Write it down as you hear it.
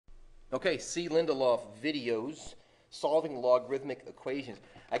Okay, see Lindelof videos, solving logarithmic equations.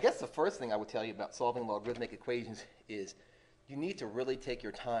 I guess the first thing I would tell you about solving logarithmic equations is you need to really take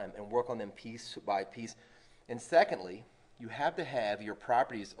your time and work on them piece by piece. And secondly, you have to have your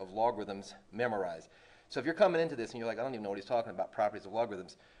properties of logarithms memorized. So if you're coming into this and you're like, I don't even know what he's talking about, properties of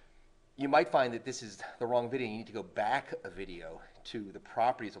logarithms, you might find that this is the wrong video. You need to go back a video to the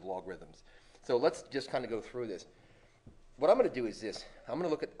properties of logarithms. So let's just kind of go through this. What I'm going to do is this. I'm going to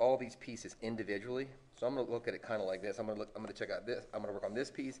look at all these pieces individually. So I'm going to look at it kind of like this. I'm going to check out this. I'm going to work on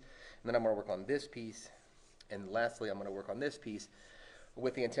this piece, and then I'm going to work on this piece, and lastly, I'm going to work on this piece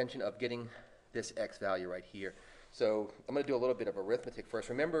with the intention of getting this x value right here. So I'm going to do a little bit of arithmetic first.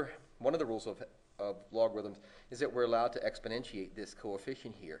 Remember, one of the rules of logarithms is that we're allowed to exponentiate this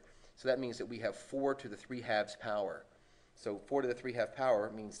coefficient here. So that means that we have 4 to the 3/2 power. So 4 to the 3/2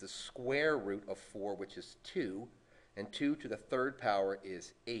 power means the square root of 4, which is 2, and 2 to the 3rd power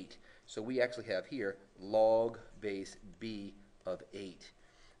is 8. So we actually have here log base b of 8.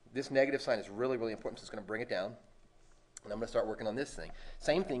 This negative sign is really, really important, so it's going to bring it down. And I'm going to start working on this thing.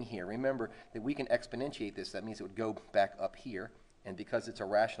 Same thing here. Remember that we can exponentiate this. That means it would go back up here. And because it's a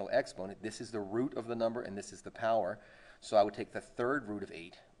rational exponent, this is the root of the number and this is the power. So I would take the 3rd root of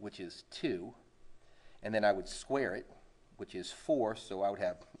 8, which is 2, and then I would square it, which is 4. So I would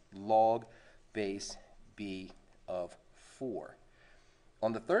have log base b of 4.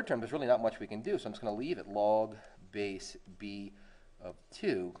 On the third term, there's really not much we can do, so I'm just going to leave it. Log base b of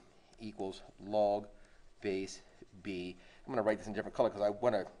 2 equals log base b. I'm going to write this in a different color because I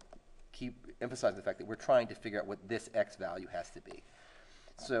want to keep emphasizing the fact that we're trying to figure out what this x value has to be.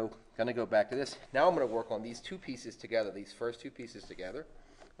 So I'm going to go back to this. Now I'm going to work on these two pieces together, these first two pieces together.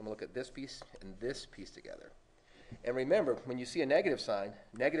 I'm going to look at this piece and this piece together. And remember, when you see a negative sign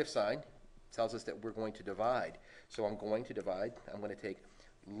tells us that we're going to divide. So I'm going to divide. I'm going to take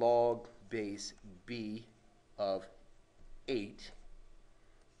log base b of 8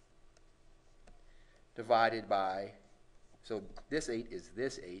 divided by, so this 8 is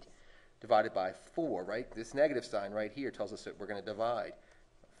this 8, divided by 4, right? This negative sign right here tells us that we're going to divide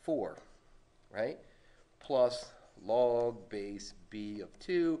 4, right? Plus log base b of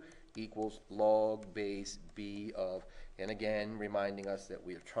 2 equals log base b of, and again, reminding us that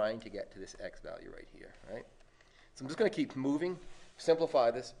we are trying to get to this x value right here, right? So I'm just going to keep moving,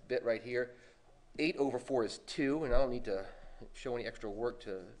 simplify this bit right here. 8 over 4 is 2, and I don't need to show any extra work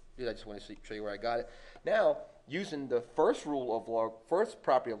to do that. I just want to show you where I got it. Now, using the first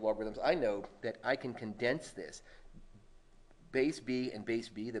property of logarithms, I know that I can condense this. Base b and base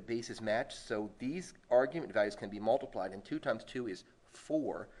b, the bases match, so these argument values can be multiplied, and 2 times 2 is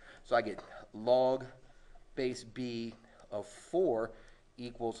 4. So I get log base b of 4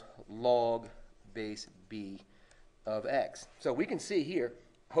 equals log base b of x. So we can see here,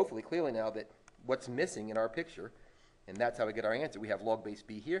 hopefully clearly now, that what's missing in our picture, and that's how we get our answer. We have log base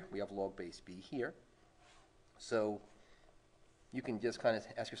b here, we have log base b here. So you can just kind of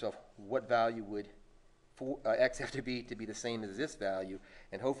ask yourself, what value would x have to be the same as this value?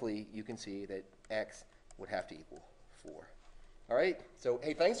 And hopefully you can see that x would have to equal 4. All right, so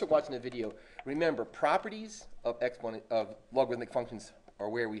hey, thanks for watching the video. Remember, properties of logarithmic functions are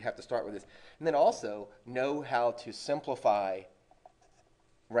where we have to start with this. And then also know how to simplify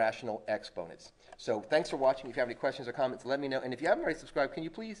rational exponents. So thanks for watching. If you have any questions or comments, let me know. And if you haven't already subscribed, can you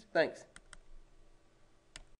please? Thanks.